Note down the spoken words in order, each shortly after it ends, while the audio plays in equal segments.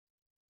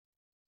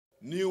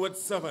New at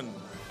 7,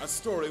 a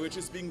story which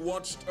is being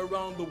watched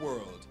around the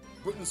world.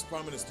 Britain's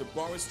Prime Minister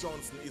Boris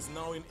Johnson is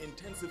now in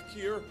intensive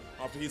care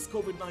after his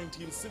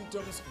COVID-19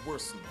 symptoms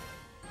worsened.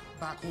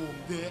 Back home,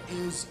 there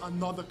is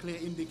another clear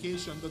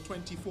indication the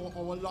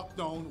 24-hour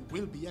lockdown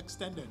will be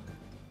extended.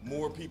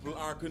 More people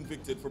are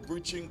convicted for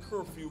breaching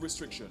curfew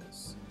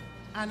restrictions.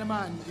 And a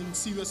man in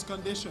serious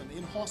condition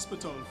in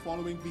hospital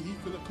following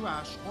vehicular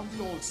crash on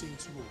the All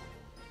Saints Road.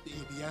 The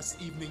ABS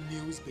Evening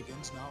News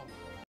begins now.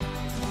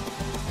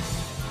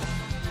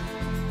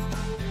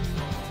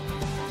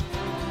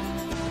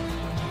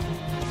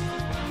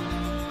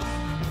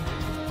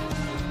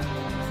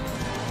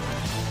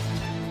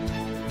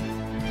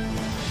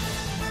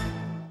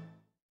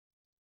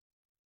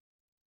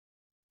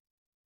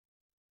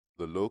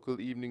 The local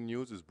evening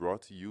news is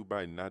brought to you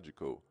by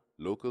Nagico,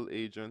 local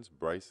agents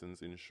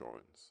Bryson's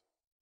Insurance.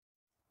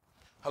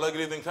 Hello,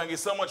 good evening. Thank you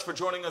so much for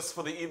joining us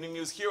for the evening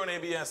news here on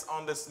ABS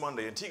on this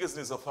Monday. Antigua's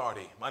News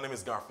Authority. My name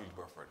is Garfield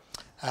Burford.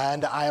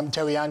 And I am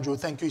Terry Andrew.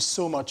 Thank you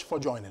so much for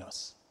joining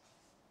us.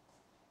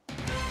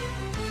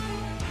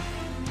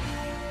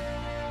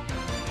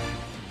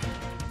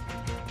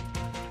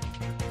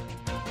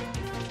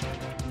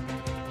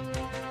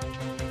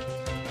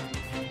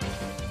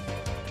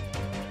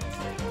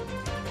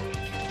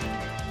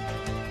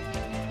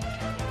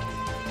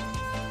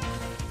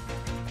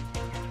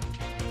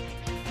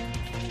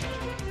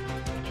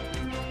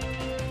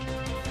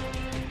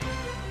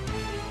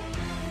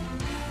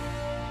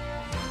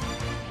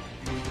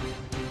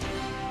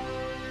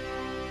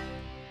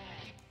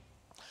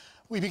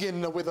 We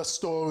begin with a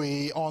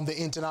story on the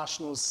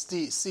international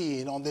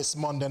scene on this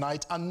Monday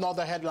night.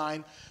 Another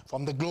headline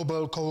from the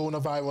global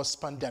coronavirus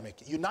pandemic.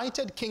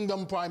 United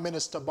Kingdom Prime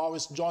Minister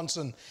Boris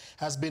Johnson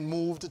has been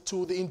moved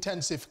to the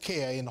intensive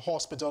care in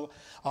hospital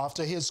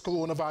after his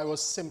coronavirus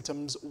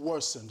symptoms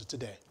worsened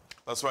today.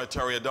 That's right,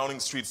 Terry. A Downing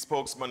Street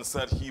spokesman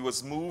said he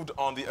was moved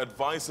on the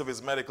advice of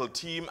his medical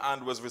team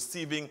and was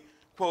receiving,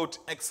 quote,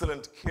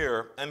 excellent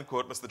care, end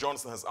quote. Mr.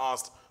 Johnson has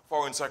asked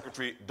Foreign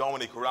Secretary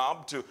Dominic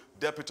Raab to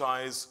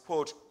deputize,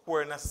 quote,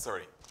 where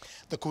necessary.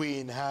 The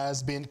Queen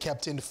has been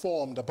kept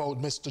informed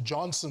about Mr.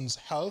 Johnson's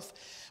health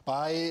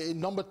by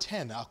Number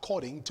 10,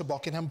 according to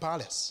Buckingham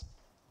Palace.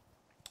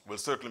 We'll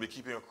certainly be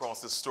keeping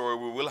across this story.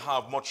 We will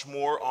have much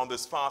more on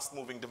this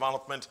fast-moving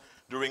development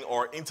during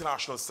our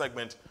international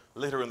segment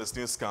later in this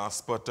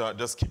newscast, but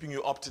just keeping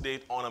you up to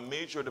date on a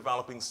major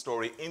developing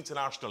story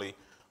internationally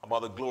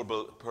about the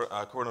global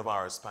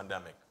coronavirus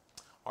pandemic.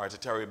 All right, to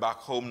Terry, back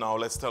home now,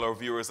 let's tell our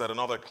viewers that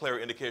another clear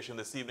indication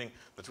this evening,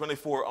 the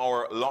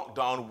 24-hour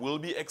lockdown will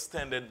be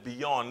extended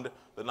beyond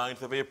the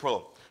 9th of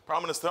April.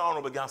 Prime Minister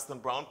Honorable Gaston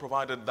Brown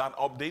provided that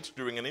update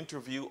during an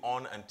interview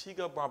on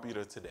Antigua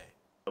Barbuda today.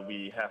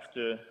 We have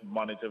to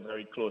monitor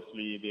very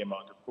closely the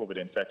amount of COVID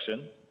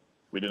infection.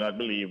 We do not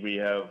believe we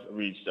have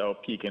reached our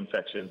peak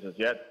infections as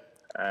yet,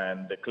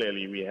 and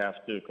clearly we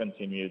have to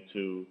continue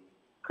to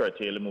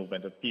curtail the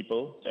movement of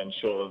people to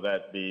ensure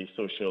that the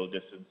social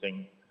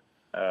distancing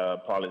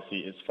policy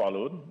is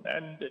followed,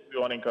 and we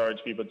want to encourage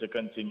people to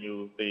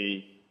continue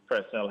the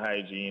personal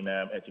hygiene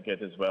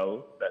etiquette as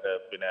well that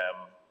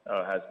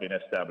has been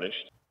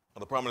established.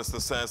 The Prime Minister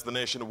says the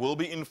nation will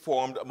be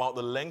informed about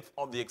the length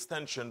of the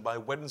extension by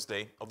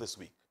Wednesday of this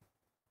week.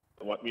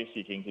 What we're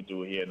seeking to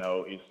do here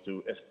now is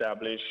to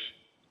establish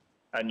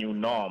a new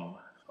norm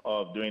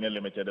of doing a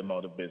limited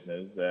amount of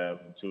business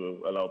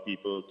to allow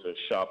people to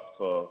shop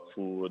for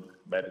food,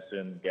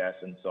 medicine, gas,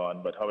 and so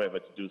on, but however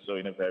to do so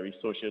in a very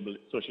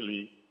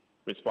socially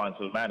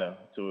responsible manner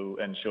to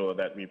ensure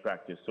that we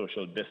practice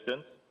social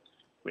distance.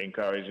 We're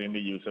encouraging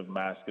the use of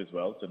masks as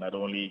well, so not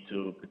only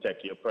to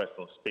protect your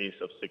personal space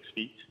of 6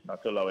 feet,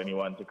 not to allow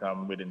anyone to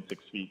come within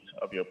 6 feet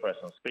of your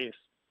personal space,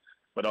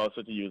 but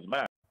also to use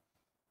masks.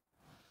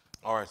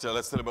 All right,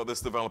 let's tell about this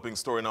developing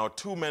story now.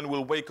 2 men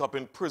will wake up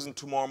in prison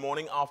tomorrow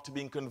morning after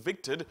being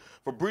convicted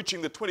for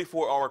breaching the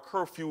 24-hour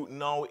curfew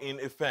now in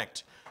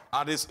effect.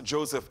 Addis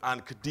Joseph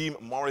and Kadeem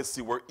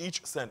Morrissey were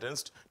each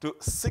sentenced to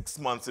 6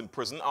 months in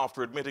prison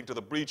after admitting to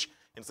the breach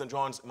in St.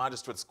 John's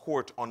Magistrates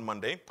Court on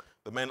Monday.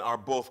 The men are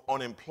both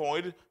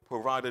unemployed,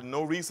 provided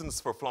no reasons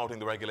for flouting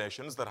the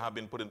regulations that have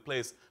been put in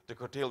place to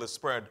curtail the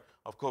spread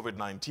of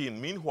COVID-19.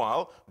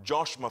 Meanwhile,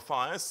 Josh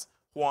Mathias,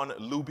 Juan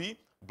Luby,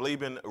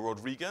 Blaben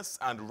Rodriguez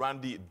and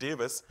Randy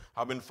Davis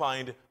have been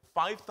fined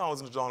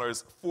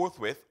 $5,000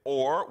 forthwith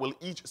or will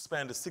each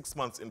spend 6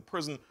 months in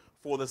prison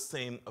for the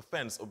same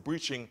offense of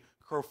breaching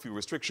curfew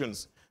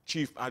restrictions.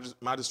 Chief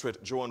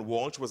Magistrate Joan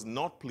Walsh was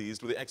not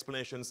pleased with the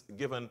explanations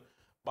given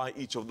by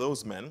each of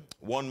those men.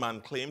 One man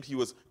claimed he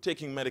was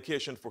taking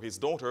medication for his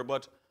daughter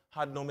but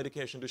had no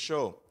medication to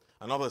show.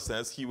 Another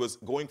says he was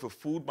going for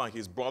food by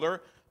his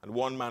brother, and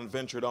one man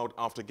ventured out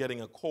after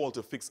getting a call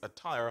to fix a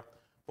tire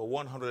for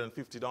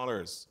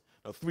 $150.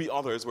 Now, 3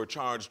 others were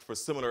charged for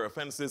similar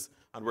offenses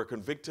and were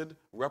convicted,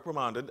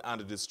 reprimanded,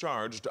 and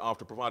discharged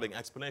after providing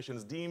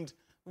explanations deemed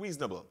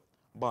reasonable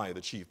by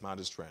the Chief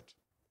Magistrate.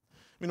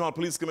 Meanwhile,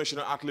 Police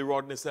Commissioner Atlee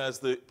Rodney says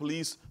the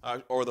police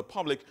or the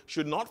public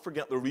should not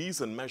forget the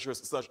reason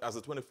measures such as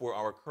a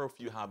 24-hour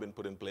curfew have been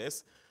put in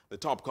place. The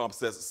top cop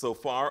says so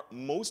far,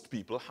 most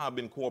people have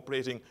been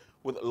cooperating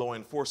with law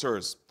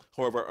enforcers.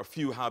 However, a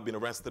few have been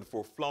arrested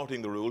for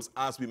flouting the rules,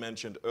 as we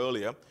mentioned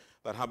earlier,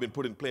 that have been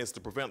put in place to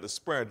prevent the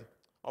spread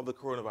of the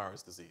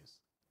coronavirus disease.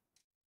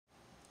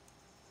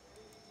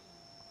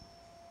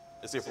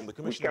 Let's hear from the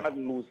Commissioner. We cannot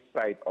lose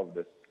sight of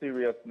the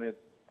seriousness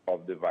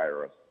of the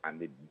virus and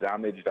the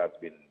damage that's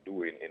been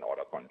doing in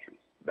other countries.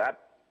 That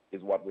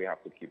is what we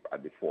have to keep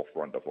at the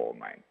forefront of our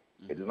mind.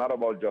 It is not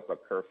about just a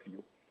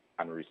curfew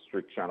and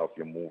restriction of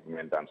your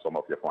movement and some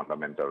of your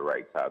fundamental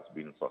rights has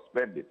been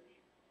suspended.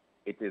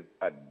 It is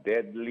a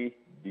deadly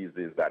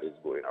disease that is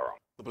going around.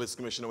 The police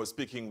commissioner was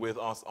speaking with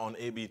us on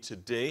AB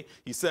today.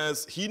 He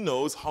says he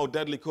knows how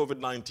deadly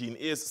COVID-19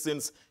 is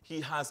since he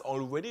has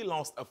already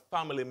lost a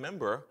family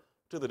member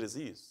to the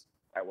disease.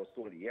 I was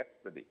told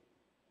yesterday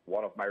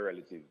one of my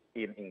relatives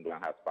in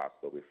England has passed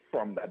away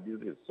from that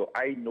disease. So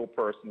I know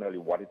personally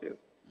what it is.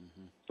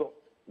 So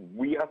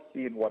we are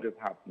seeing what is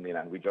happening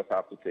and we just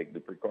have to take the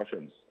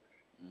precautions.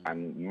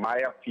 And my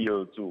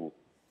appeal to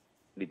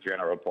the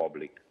general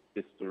public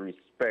is to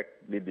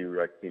respect the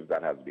directive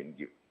that has been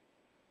given.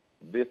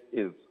 This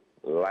is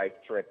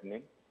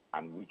life-threatening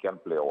and we can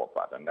play our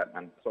part. And that's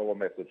our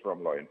message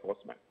from law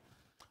enforcement.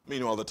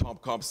 Meanwhile, the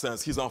top cop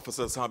says his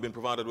officers have been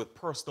provided with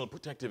personal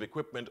protective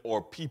equipment,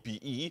 or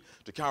PPE,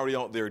 to carry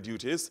out their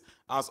duties.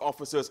 As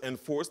officers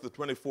enforce the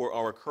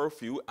 24-hour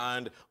curfew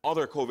and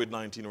other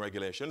COVID-19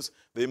 regulations,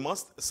 they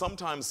must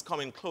sometimes come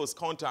in close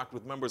contact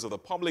with members of the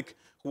public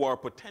who are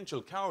potential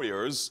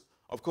carriers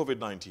of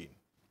COVID-19.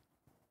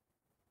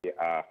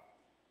 There are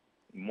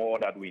more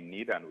that we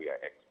need, and we are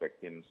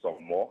expecting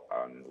some more,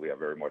 and we are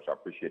very much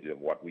appreciative of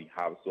what we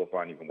have so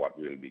far and even what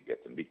we will be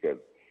getting, because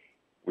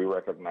we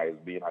recognize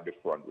being at the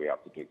front, we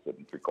have to take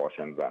certain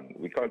precautions, and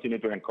we continue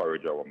to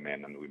encourage our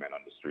men and women on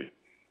the street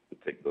to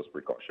take those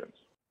precautions.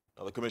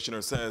 Now, the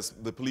commissioner says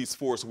the police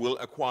force will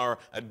acquire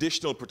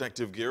additional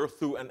protective gear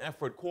through an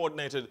effort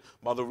coordinated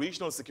by the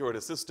Regional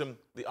Security System,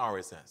 the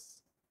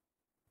RSS.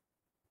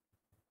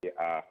 There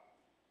are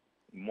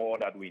more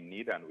that we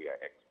need, and we are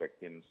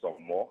expecting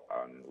some more,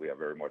 and we are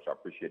very much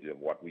appreciative of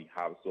what we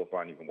have so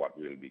far and even what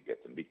we will be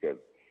getting, because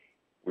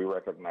we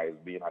recognize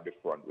being at the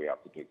front, we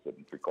have to take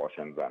certain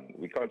precautions, and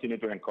we continue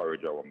to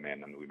encourage our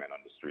men and women on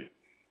the street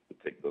to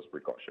take those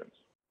precautions.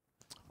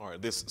 All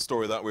right, this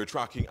story that we're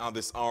tracking at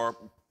this hour,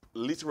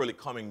 literally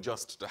coming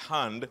just to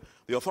hand.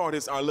 The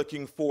authorities are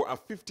looking for a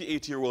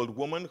 58-year-old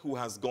woman who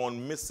has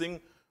gone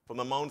missing from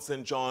the Mount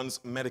St.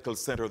 John's Medical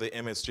Center, the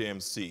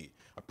MSJMC.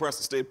 A press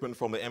statement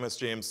from the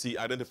MSJMC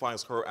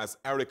identifies her as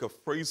Erica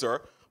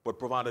Fraser, but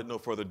provided no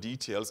further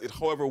details. It,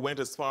 however, went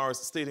as far as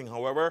stating,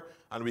 however,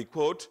 and we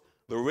quote,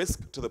 "The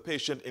risk to the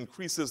patient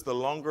increases the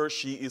longer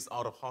she is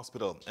out of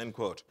hospital," end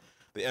quote.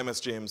 The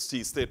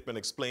MSJMC statement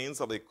explains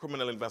that the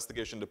Criminal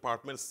Investigation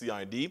Department,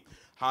 CID,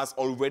 has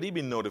already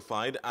been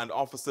notified and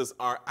officers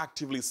are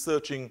actively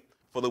searching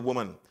for the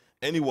woman.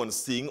 Anyone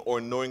seeing or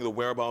knowing the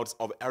whereabouts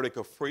of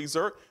Erica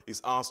Fraser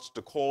is asked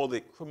to call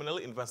the Criminal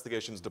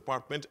Investigations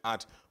Department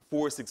at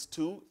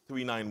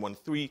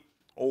 462-3913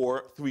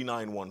 or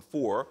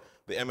 3914.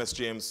 The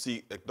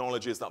MSJMC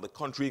acknowledges that the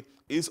country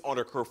is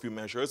under curfew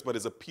measures, but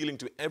is appealing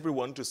to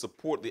everyone to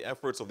support the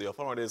efforts of the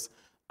authorities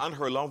and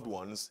her loved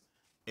ones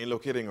in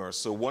locating her.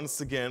 So once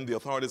again, the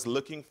authorities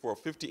looking for a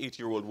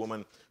 58-year-old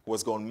woman who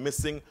has gone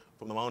missing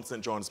from the Mount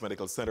St. John's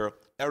Medical Center.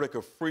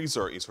 Erica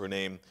Fraser is her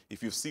name.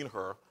 If you've seen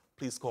her,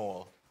 please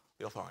call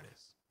the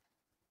authorities.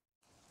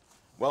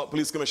 Well,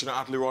 Police Commissioner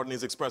Atlee Rodney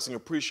is expressing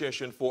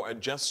appreciation for a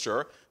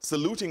gesture,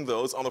 saluting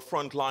those on the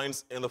front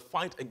lines in the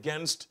fight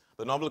against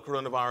the novel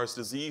coronavirus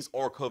disease,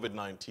 or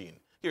COVID-19.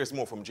 Here's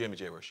more from Jamie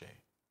J. Roche.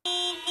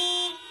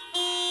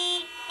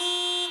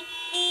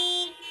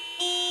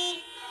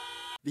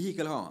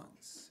 Vehicle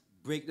horns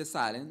break the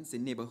silence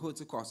in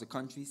neighborhoods across the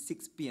country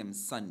 6 p.m.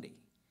 Sunday.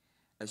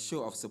 A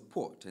show of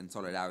support and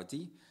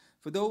solidarity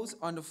for those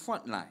on the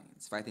front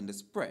lines fighting the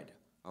spread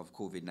of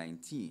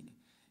COVID-19,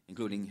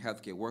 including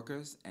healthcare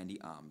workers and the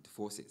armed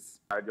forces.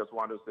 I just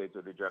want to say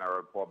to the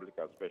general public,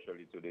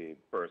 especially to the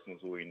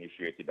persons who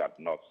initiated that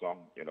NOPSOM,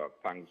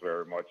 thanks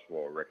very much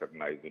for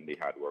recognizing the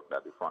hard work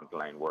that the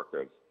frontline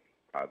workers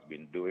has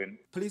been doing.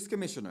 Police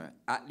Commissioner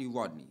Atlee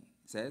Rodney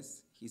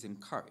says he's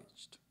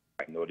encouraged.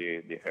 I know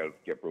the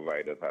healthcare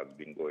providers has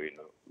been going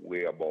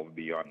way above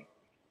beyond,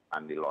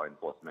 and the law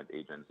enforcement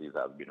agencies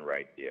have been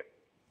right there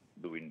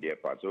doing their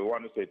part. So we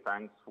want to say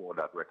thanks for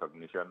that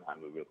recognition,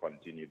 and we will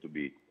continue to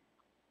be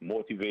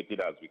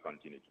motivated as we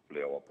continue to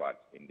play our part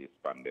in this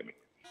pandemic.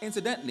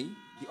 Incidentally,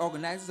 the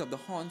organizers of the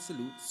horn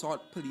salute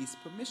sought police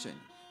permission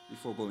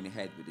before going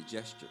ahead with the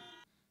gesture.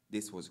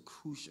 This was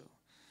crucial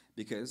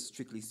because,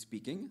 strictly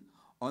speaking,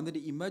 under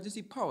the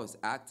Emergency Powers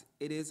Act,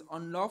 it is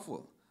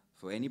unlawful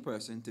for any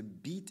person to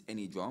beat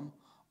any drum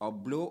or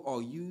blow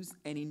or use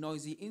any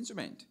noisy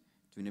instrument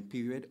during a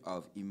period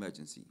of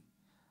emergency.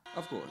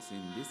 Of course,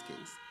 in this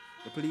case,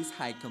 the police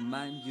high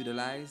command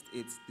utilized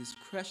its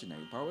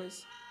discretionary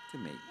powers to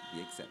make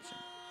the exception.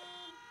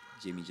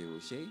 Jamie J.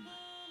 Roche,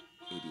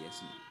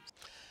 ABS News.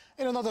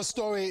 In another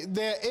story,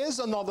 there is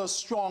another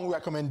strong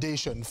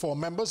recommendation for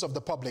members of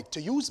the public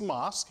to use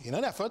masks in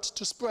an effort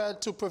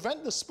to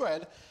prevent the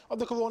spread of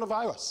the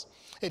coronavirus.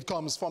 It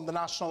comes from the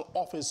National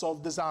Office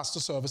of Disaster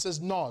Services,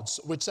 NODS,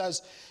 which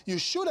says you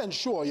should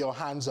ensure your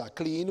hands are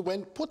clean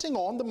when putting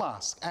on the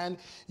mask, and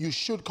you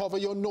should cover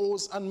your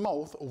nose and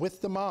mouth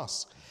with the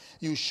mask.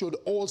 You should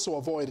also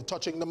avoid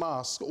touching the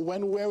mask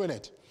when wearing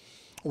it.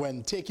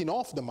 When taking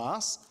off the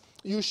mask,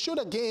 you should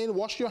again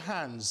wash your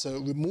hands,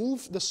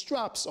 remove the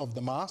straps of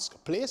the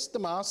mask, place the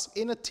mask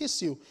in a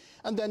tissue,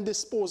 and then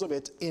dispose of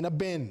it in a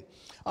bin.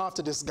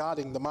 After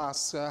discarding the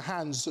mask,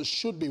 hands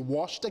should be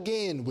washed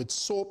again with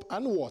soap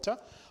and water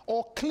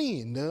or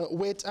cleaned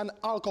with an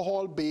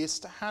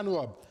alcohol-based hand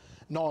rub.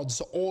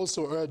 NODS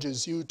also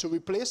urges you to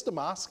replace the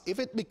mask if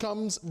it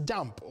becomes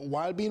damp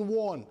while being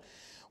worn,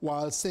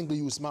 while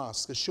single-use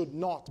masks should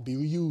not be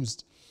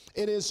reused.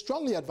 It is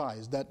strongly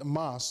advised that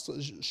masks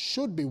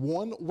should be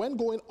worn when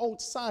going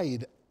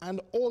outside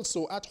and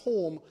also at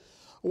home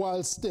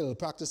while still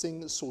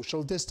practicing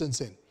social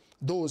distancing.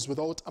 Those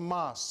without a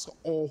mask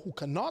or who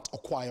cannot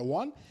acquire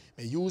one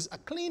may use a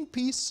clean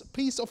piece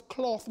of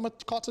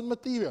cotton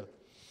material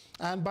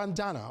and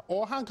bandana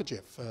or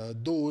handkerchief.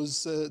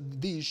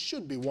 These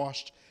should be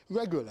washed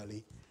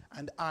regularly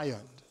and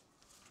ironed.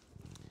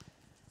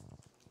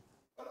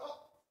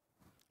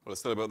 Well,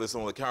 let's tell you about this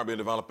one. The Caribbean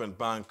Development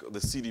Bank, the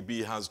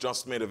CDB, has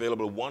just made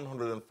available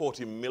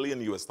 $140 million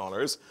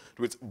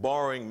to its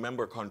borrowing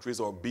member countries,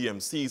 or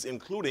BMCs,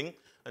 including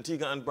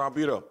Antigua and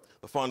Barbuda.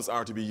 The funds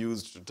are to be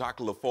used to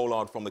tackle the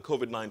fallout from the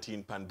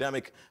COVID-19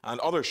 pandemic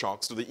and other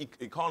shocks to the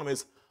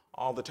economies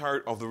of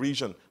the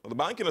region. Now, the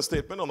bank, in a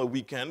statement on the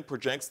weekend,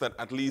 projects that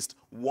at least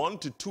 1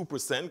 to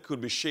 2%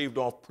 could be shaved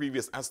off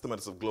previous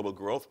estimates of global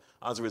growth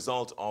as a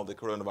result of the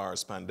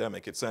coronavirus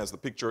pandemic. It says the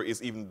picture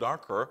is even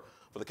darker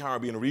for the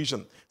Caribbean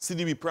region.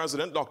 CDB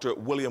President Dr.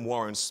 William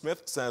Warren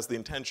Smith says the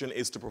intention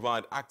is to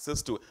provide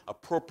access to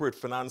appropriate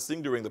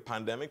financing during the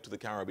pandemic to the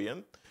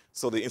Caribbean.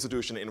 So the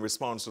institution, in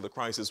response to the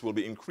crisis, will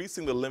be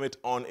increasing the limit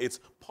on its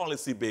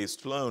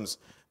policy-based loans.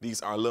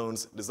 These are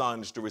loans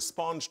designed to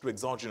respond to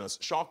exogenous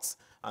shocks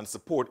and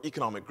support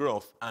economic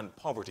growth and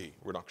poverty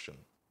reduction.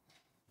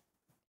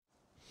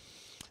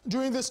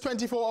 During this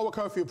 24-hour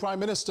curfew, Prime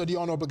Minister the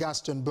Honorable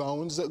Gaston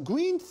Brown's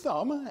green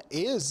thumb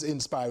is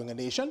inspiring a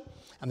nation,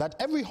 and that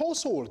every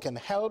household can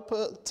help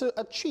to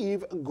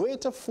achieve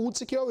greater food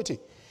security.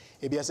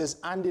 ABS's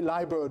Andy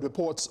Liebert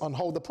reports on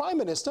how the Prime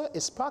Minister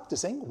is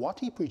practicing what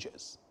he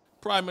preaches.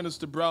 Prime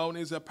Minister Brown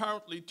is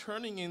apparently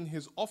turning in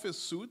his office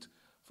suit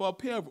for a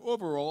pair of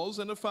overalls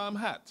and a farm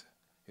hat.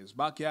 His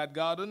backyard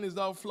garden is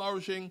now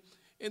flourishing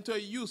into a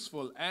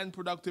useful and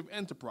productive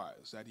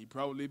enterprise that he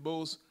proudly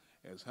boasts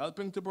is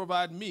helping to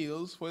provide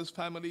meals for his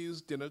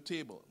family's dinner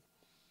table.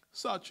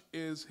 Such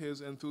is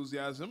his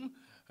enthusiasm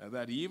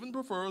that he even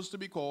prefers to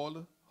be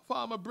called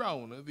Farmer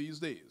Brown these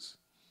days.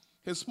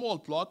 His small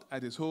plot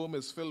at his home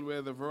is filled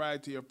with a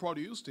variety of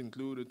produce,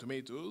 including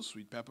tomatoes,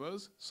 sweet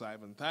peppers,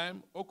 chive and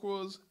thyme,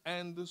 okras,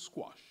 and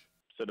squash.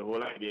 So the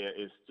whole idea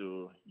is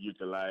to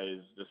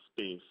utilize the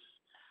space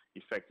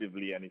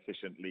effectively and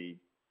efficiently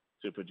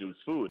to produce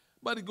food.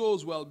 But it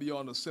goes well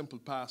beyond a simple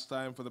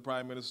pastime for the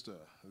Prime Minister.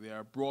 There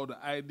are broader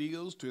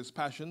ideals to his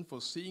passion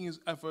for seeing his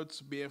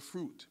efforts bear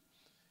fruit.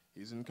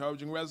 He's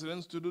encouraging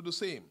residents to do the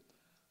same,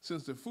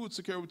 since the food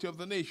security of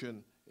the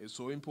nation is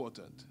so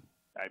important.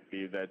 I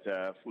believe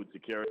that food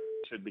security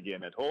should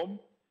begin at home,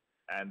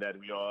 and that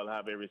we all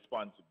have a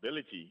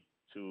responsibility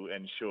to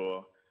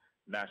ensure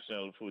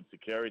national food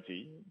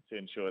security, to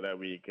ensure that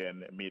we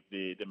can meet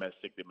the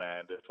domestic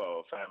demand for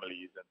our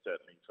families and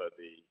certainly for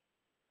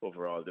the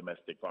overall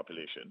domestic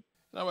population.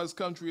 Now, as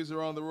countries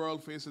around the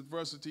world face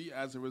adversity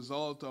as a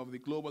result of the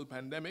global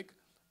pandemic,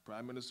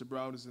 Prime Minister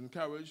Brown is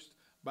encouraged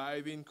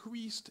by the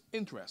increased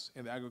interest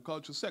in the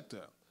agriculture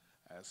sector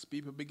as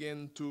people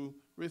begin to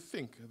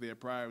rethink their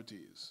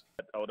priorities.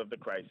 Out of the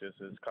crisis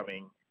is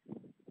coming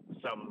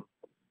some,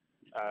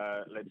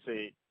 let's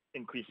say,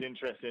 increased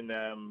interest in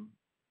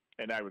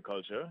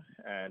agriculture,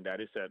 and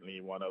that is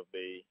certainly one of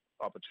the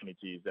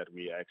opportunities that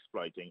we are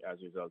exploiting as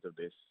a result of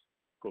this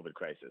COVID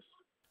crisis.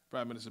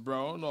 Prime Minister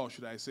Brown, or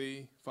should I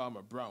say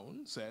Farmer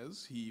Brown,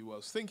 says he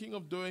was thinking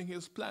of doing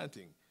his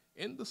planting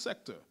in the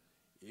sector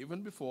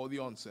even before the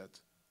onset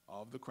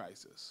of the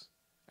crisis.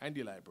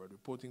 Andy Liebert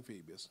reporting for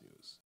ABS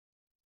News.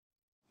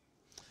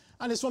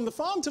 And it's from the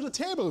farm to the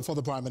table for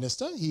the Prime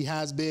Minister. He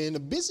has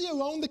been busy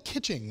around the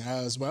kitchen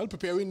as well,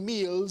 preparing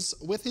meals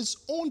with his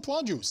own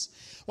produce.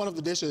 One of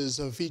the dishes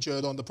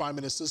featured on the Prime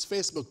Minister's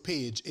Facebook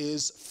page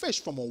is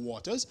fish from our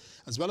waters,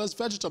 as well as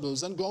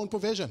vegetables and ground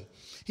provision.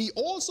 He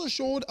also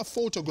showed a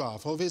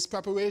photograph of his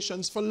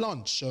preparations for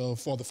lunch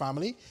for the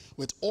family,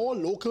 with all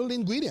local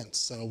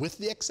ingredients, with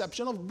the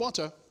exception of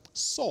butter,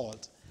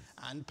 salt,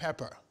 and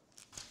pepper.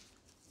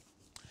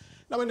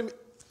 Now,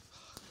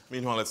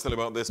 Meanwhile, let's tell you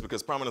about this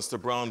because Prime Minister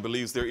Brown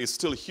believes there is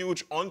still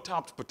huge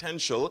untapped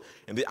potential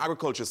in the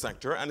agriculture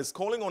sector and is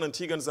calling on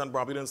Antiguans and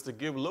Barbudans to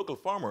give local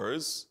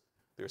farmers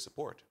their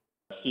support.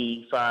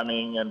 See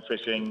farming and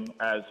fishing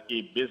as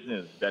a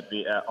business, that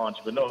they are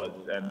entrepreneurs,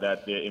 and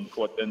that their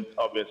importance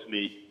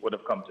obviously would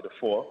have come to the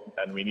fore,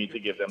 and we need to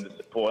give them the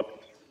support,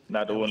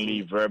 not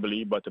only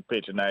verbally, but to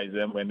patronize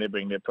them when they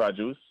bring their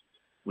produce.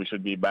 We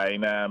should be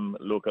buying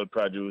local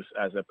produce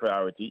as a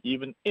priority,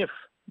 even if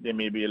they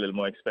may be a little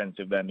more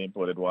expensive than the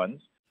imported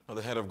ones. Now,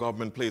 the head of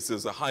government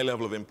places a high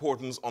level of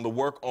importance on the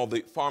work of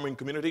the farming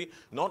community,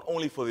 not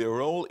only for their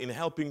role in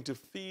helping to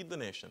feed the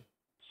nation.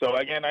 So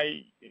again,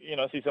 I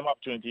see some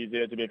opportunities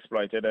there to be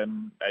exploited,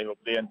 and I hope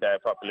the entire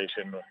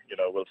population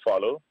will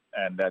follow,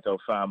 and that our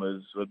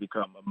farmers will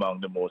become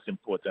among the most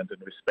important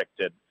and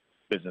respected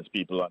business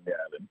people on the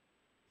island.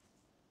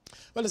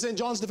 Well, the St.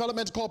 John's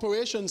Development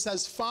Corporation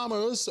says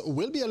farmers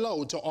will be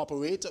allowed to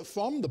operate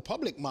from the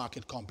public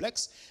market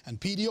complex and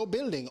PDO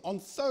building on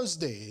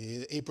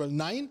Thursday, April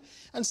 9,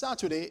 and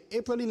Saturday,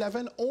 April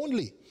 11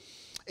 only.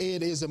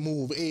 It is a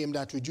move aimed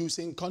at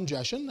reducing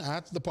congestion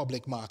at the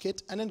public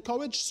market and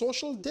encourage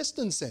social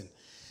distancing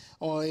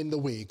in the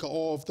wake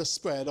of the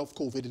spread of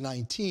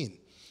COVID-19.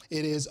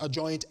 It is a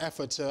joint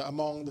effort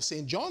among the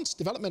St. John's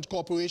Development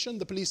Corporation,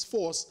 the police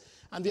force,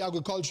 and the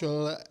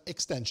Agricultural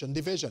Extension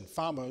Division.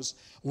 Farmers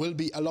will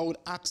be allowed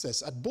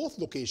access at both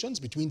locations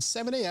between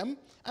 7 a.m.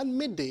 and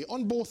midday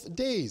on both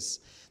days.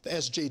 The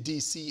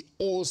SJDC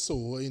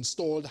also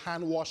installed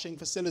hand-washing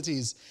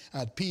facilities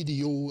at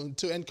PDO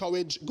to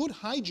encourage good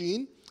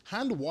hygiene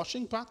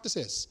hand-washing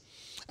practices.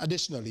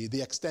 Additionally,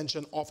 the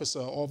Extension Officer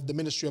of the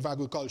Ministry of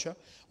Agriculture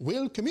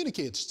will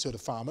communicate to the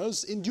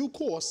farmers in due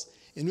course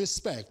in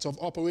respect of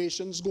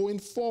operations going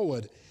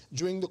forward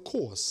during the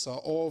course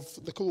of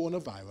the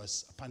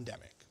coronavirus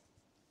pandemic.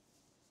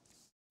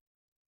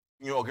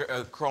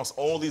 Across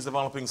all these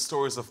developing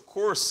stories, of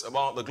course,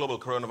 about the global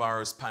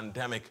coronavirus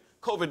pandemic,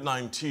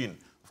 COVID-19,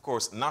 of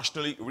course,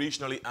 nationally,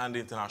 regionally, and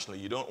internationally.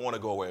 You don't want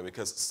to go away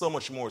because so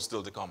much more is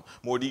still to come.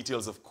 More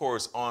details, of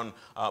course, on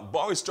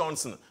Boris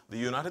Johnson, the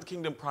United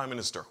Kingdom Prime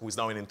Minister, who is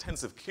now in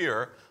intensive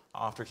care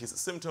after his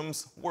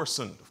symptoms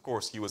worsened. Of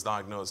course, he was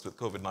diagnosed with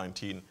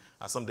COVID-19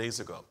 some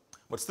days ago.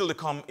 But still to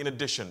come in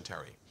addition,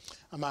 Terry.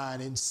 A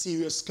man in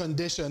serious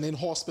condition in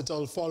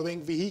hospital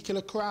following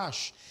vehicular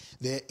crash.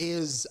 There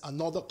is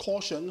another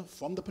caution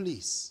from the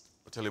police.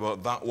 I'll tell you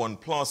about that one.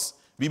 Plus,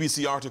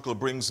 BBC article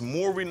brings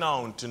more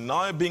renown to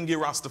Nyabinghi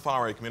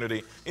Rastafari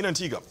community in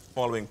Antigua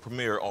following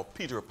premiere of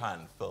Peter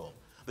Pan film.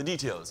 The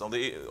details,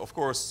 of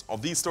course,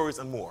 of these stories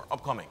and more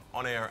upcoming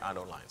on air and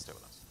online. Stay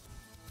with us.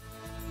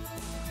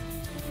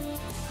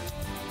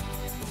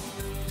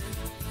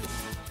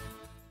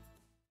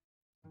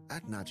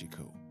 At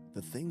Nagico,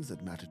 the things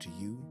that matter to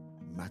you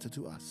matter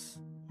to us.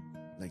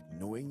 Like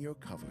knowing you're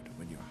covered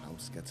when your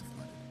house gets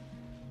flooded,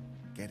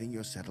 getting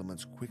your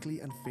settlements quickly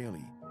and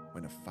fairly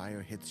when a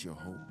fire hits your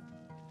home,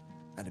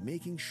 and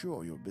making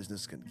sure your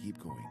business can keep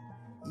going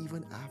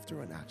even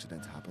after an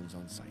accident happens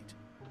on site.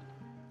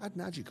 At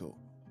Nagico,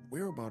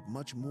 we're about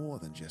much more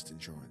than just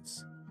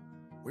insurance.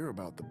 We're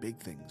about the big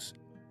things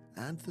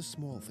and the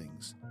small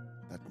things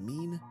that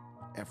mean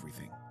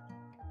everything.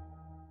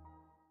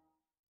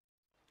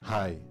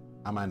 Hi,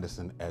 I'm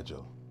Anderson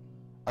Edgel.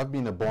 I've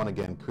been a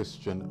born-again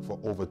Christian for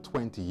over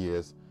 20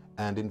 years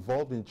and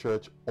involved in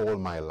church all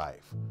my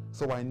life,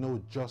 so I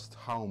know just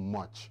how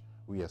much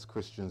we as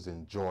Christians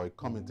enjoy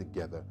coming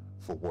together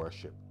for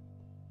worship.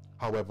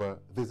 However,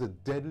 there's a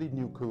deadly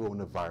new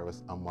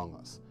coronavirus among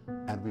us,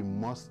 and we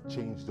must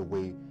change the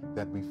way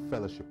that we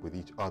fellowship with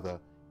each other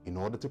in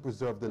order to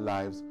preserve the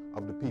lives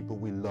of the people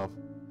we love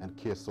and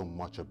care so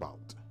much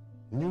about.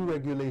 New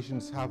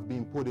regulations have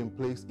been put in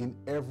place in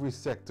every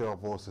sector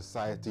of our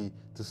society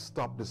to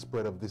stop the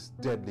spread of this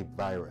deadly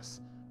virus.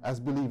 As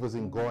believers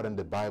in God and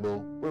the Bible,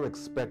 we're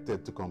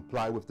expected to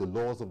comply with the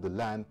laws of the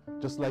land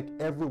just like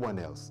everyone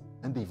else,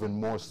 and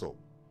even more so.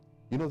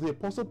 You know, the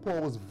Apostle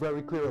Paul was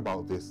very clear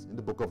about this in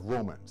the book of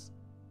Romans.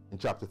 In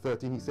chapter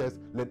 13, he says,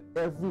 "Let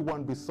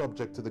everyone be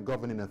subject to the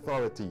governing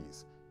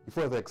authorities." He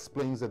further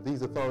explains that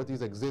these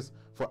authorities exist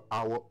for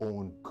our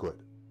own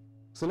good.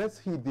 So let's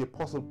heed the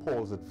Apostle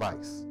Paul's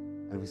advice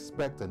and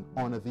respect and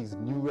honor these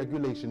new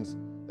regulations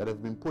that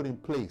have been put in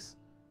place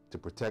to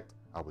protect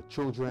our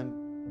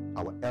children,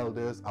 our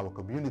elders, our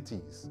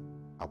communities,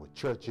 our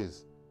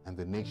churches, and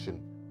the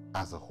nation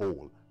as a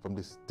whole from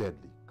this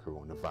deadly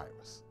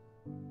coronavirus.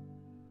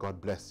 God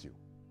bless you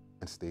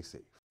and stay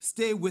safe.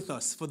 Stay with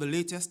us for the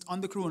latest on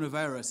the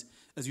coronavirus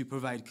as we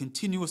provide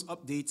continuous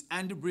updates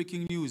and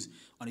breaking news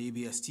on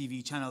ABS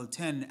TV Channel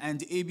 10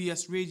 and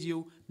ABS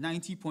Radio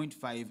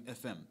 90.5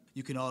 FM.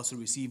 You can also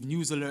receive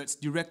news alerts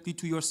directly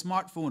to your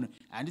smartphone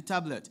and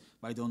tablet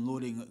by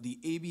downloading the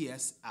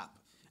ABS app.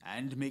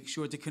 And make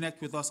sure to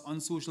connect with us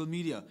on social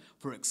media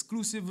for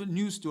exclusive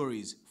news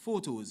stories,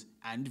 photos,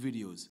 and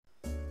videos.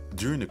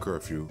 During the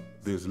curfew,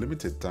 there's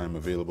limited time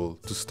available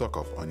to stock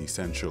up on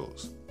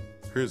essentials.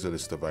 Here's a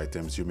list of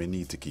items you may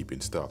need to keep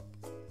in stock.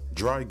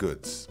 Dry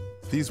goods.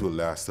 These will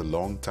last a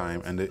long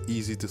time and are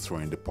easy to throw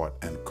in the pot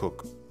and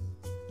cook.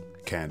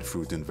 Canned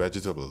fruit and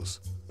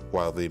vegetables.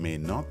 While they may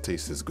not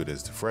taste as good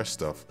as the fresh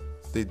stuff,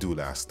 they do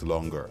last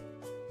longer.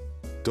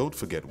 Don't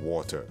forget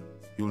water.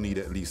 you'll need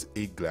at least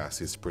 8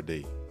 glasses per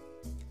day.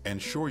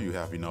 Ensure you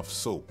have enough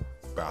soap,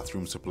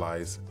 bathroom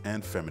supplies,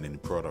 and feminine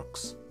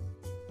products.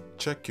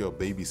 Check your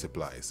baby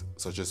supplies,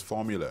 such as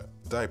formula,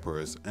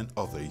 diapers, and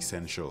other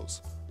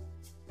essentials.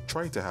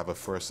 Try to have a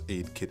first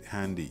aid kit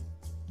handy.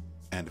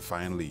 And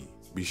finally,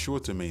 be sure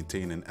to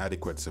maintain an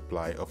adequate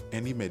supply of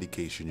any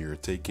medication you're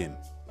taking.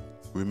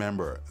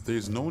 Remember,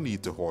 there's no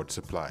need to hoard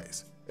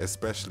supplies,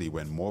 especially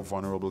when more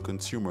vulnerable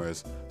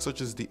consumers,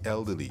 such as the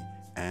elderly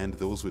and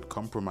those with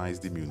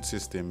compromised immune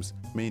systems,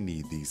 may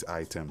need these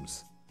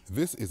items.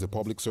 This is a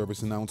public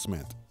service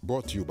announcement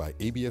brought to you by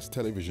ABS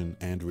Television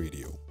and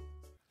Radio.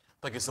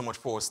 Thank you so much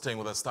for staying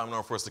with us. Time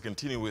now for us to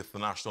continue with the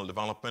national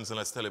developments. And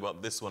let's tell you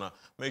about this one, a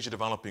major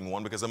developing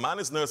one, because a man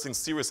is nursing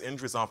serious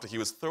injuries after he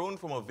was thrown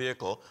from a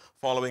vehicle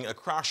following a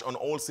crash on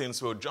All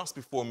Saints Road just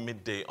before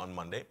midday on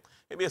Monday.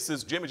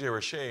 ABS's Jamie J.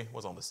 Roche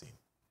was on the scene.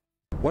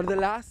 One of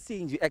the last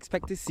scenes you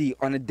expect to see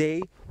on a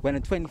day when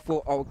a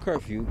 24-hour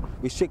curfew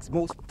restricts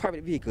most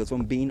private vehicles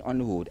from being on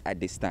the road at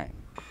this time.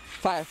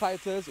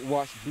 Firefighters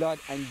wash blood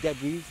and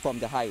debris from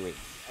the highway.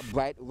 A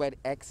bright red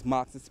X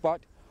marks the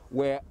spot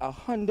where a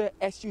Honda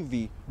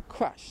SUV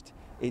crashed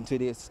into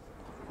this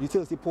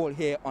utility pole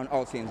here on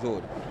All Saints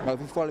Road. Now, if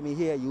you follow me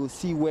here, you will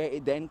see where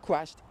it then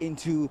crashed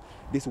into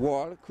this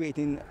wall,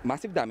 creating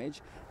massive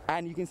damage,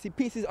 and you can see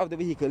pieces of the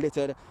vehicle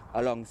littered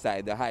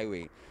alongside the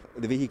highway.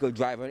 The vehicle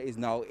driver is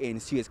now in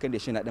serious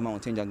condition at the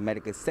Mount St. John's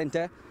Medical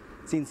Center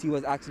since he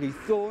was actually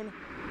thrown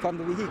from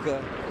the vehicle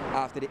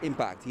after the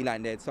impact. He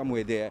landed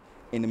somewhere there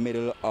in the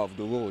middle of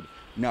the road.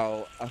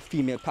 Now, a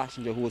female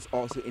passenger who was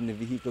also in the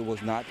vehicle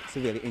was not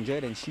severely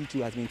injured, and she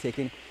too has been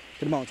taken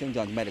to the Mount St.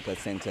 John's Medical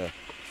Center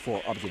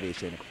for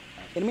observation.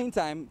 In the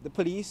meantime, the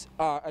police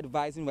are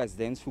advising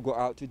residents who go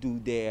out to do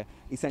their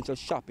essential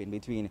shopping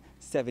between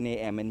 7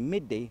 a.m. and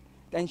midday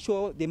to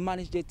ensure they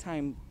manage their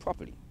time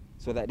properly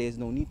so that there's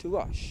no need to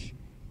rush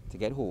to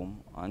get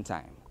home on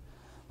time.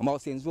 From All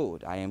Saints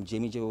Road, I am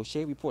Jamie J.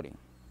 O'Shea reporting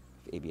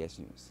for ABS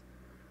News.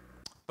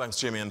 Thanks,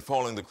 Jamie. And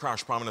following the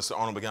crash, Prime Minister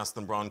Arnold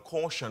Gaston Brown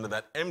cautioned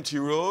that empty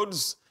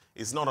roads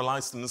is not a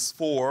license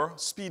for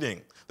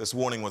speeding. This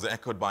warning was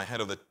echoed by head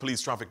of the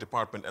Police Traffic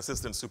Department,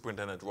 Assistant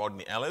Superintendent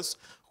Rodney Ellis,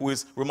 who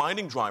is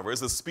reminding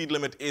drivers the speed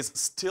limit is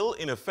still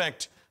in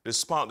effect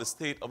despite the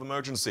state of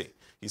emergency.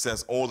 He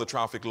says all the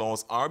traffic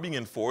laws are being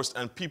enforced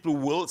and people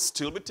will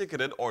still be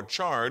ticketed or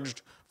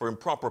charged for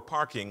improper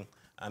parking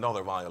and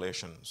other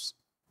violations.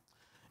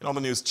 In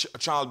other news,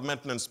 child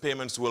maintenance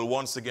payments will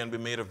once again be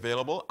made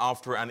available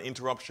after an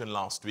interruption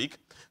last week.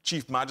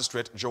 Chief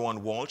Magistrate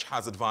Joanne Walsh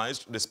has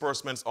advised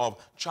disbursements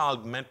of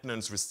child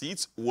maintenance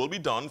receipts will be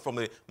done from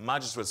the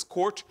Magistrates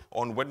Court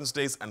on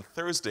Wednesdays and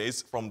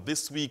Thursdays from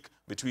this week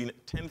between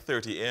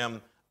 10:30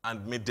 a.m.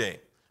 and midday.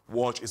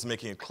 Walsh is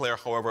making it clear,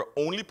 however,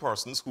 only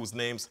persons whose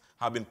names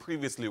have been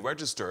previously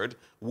registered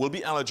will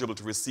be eligible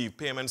to receive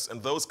payments,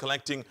 and those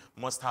collecting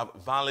must have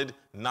valid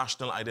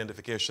national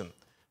identification.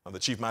 Now, the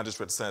Chief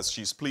Magistrate says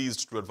she's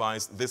pleased to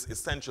advise this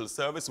essential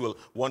service will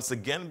once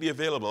again be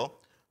available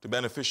to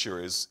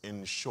beneficiaries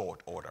in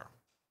short order.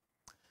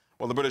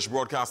 Well, the British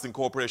Broadcasting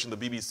Corporation, the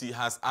BBC,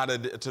 has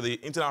added to the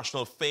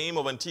international fame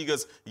of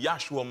Antigua's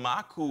Yashua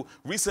Mak, who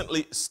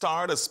recently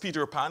starred as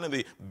Peter Pan in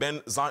the Ben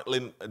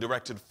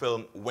Zeitlin-directed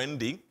film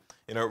Wendy.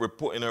 In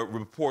a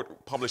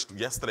report published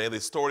yesterday, the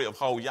story of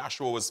how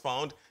Yashua was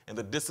found in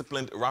the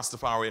disciplined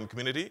Rastafarian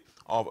community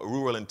of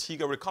rural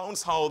Antigua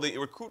recounts how the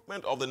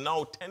recruitment of the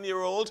now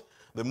 10-year-old,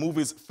 the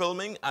movie's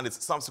filming and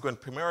its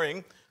subsequent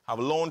premiering have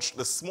launched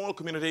the small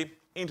community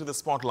into the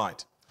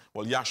spotlight.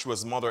 Well,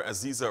 Yashua's mother,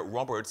 Aziza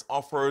Roberts,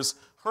 offers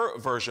her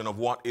version of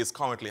what is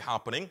currently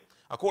happening.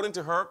 According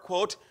to her,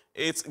 quote,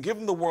 "It's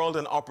given the world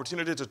an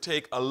opportunity to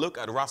take a look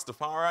at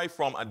Rastafari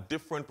from a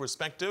different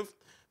perspective.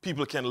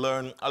 People can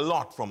learn a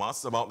lot from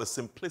us about the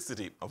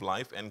simplicity of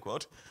life," end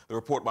quote. The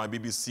report by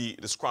BBC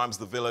describes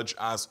the village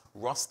as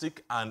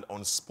rustic and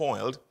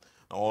unspoiled.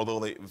 Now, although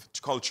the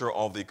culture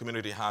of the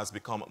community has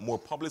become more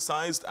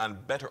publicized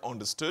and better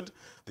understood,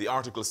 the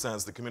article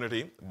says the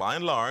community, by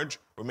and large,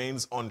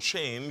 remains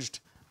unchanged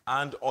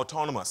and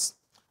autonomous.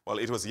 Well,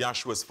 it was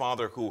Yashua's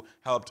father who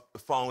helped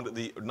found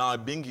the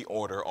Nyabingi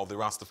Order of the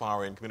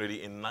Rastafarian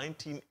community in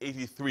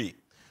 1983,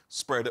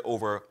 spread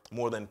over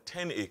more than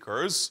 10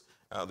 acres.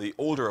 The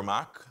older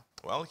Mac,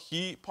 well,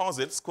 he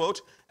posits, quote,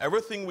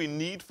 "Everything we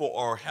need for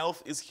our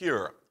health is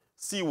here.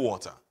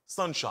 Seawater,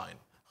 sunshine,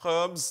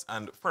 herbs,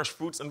 and fresh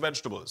fruits and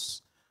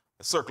vegetables.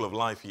 The circle of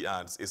life," he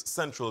adds, "is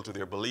central to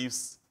their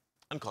beliefs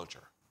and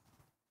culture."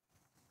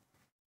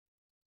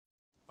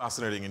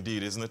 Fascinating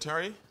indeed, isn't it,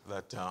 Terry?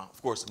 That,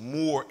 of course,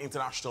 more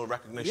international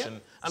recognition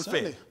and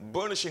fame,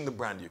 burnishing the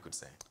brand, you could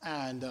say.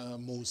 And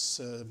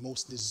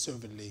most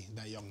deservedly,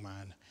 that young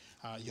man.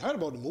 You heard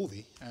about the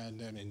movie,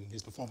 and I mean,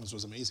 his performance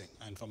was amazing.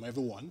 And from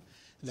everyone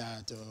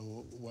that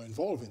were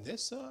involved in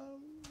this,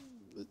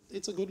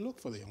 it's a good look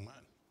for the young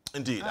man.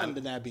 Indeed. And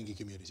the Nyabinghi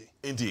community.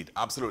 Indeed,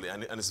 absolutely.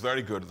 And it's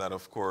very good that,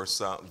 of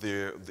course,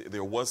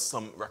 there was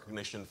some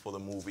recognition for the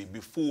movie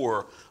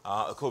before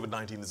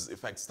COVID-19's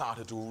effect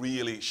started to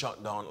really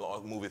shut down a lot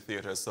of movie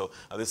theaters. So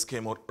this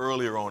came out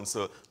earlier on.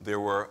 So there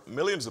were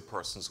millions of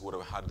persons who would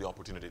have had the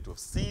opportunity to have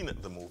seen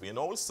the movie, and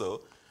also,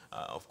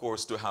 of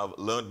course, to have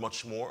learned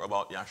much more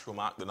about Yashua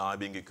Mak, the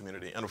Nyabinghi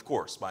community, and, of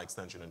course, by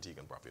extension,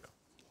 Antigua and Barbuda.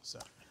 So.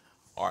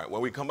 All right,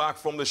 when we come back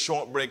from this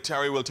short break,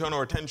 Terry, we'll turn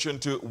our attention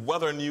to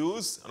weather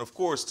news. And of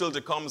course, still to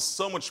come,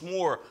 so much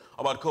more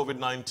about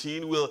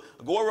COVID-19. We'll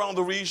go around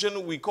the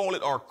region. We call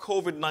it our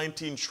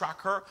COVID-19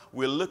 tracker.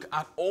 We'll look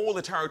at all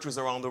the territories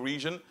around the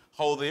region,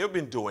 how they have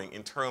been doing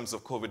in terms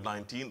of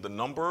COVID-19, the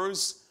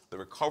numbers, the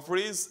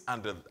recoveries,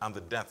 and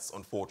the deaths,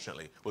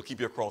 unfortunately. We'll keep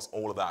you across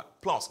all of that.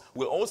 Plus,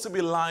 we'll also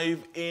be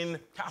live in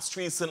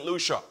Castries, St.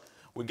 Lucia.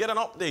 We get an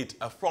update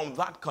from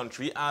that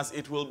country as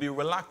it will be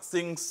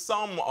relaxing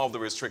some of the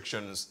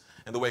restrictions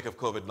in the wake of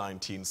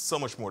COVID-19. So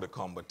much more to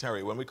come. But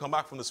Terry, when we come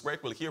back from this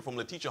break, we'll hear from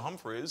Letitia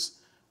Humphreys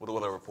with the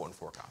weather report and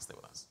forecast. Stay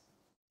with us.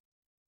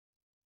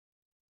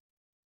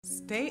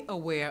 Stay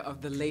aware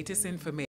of the latest information.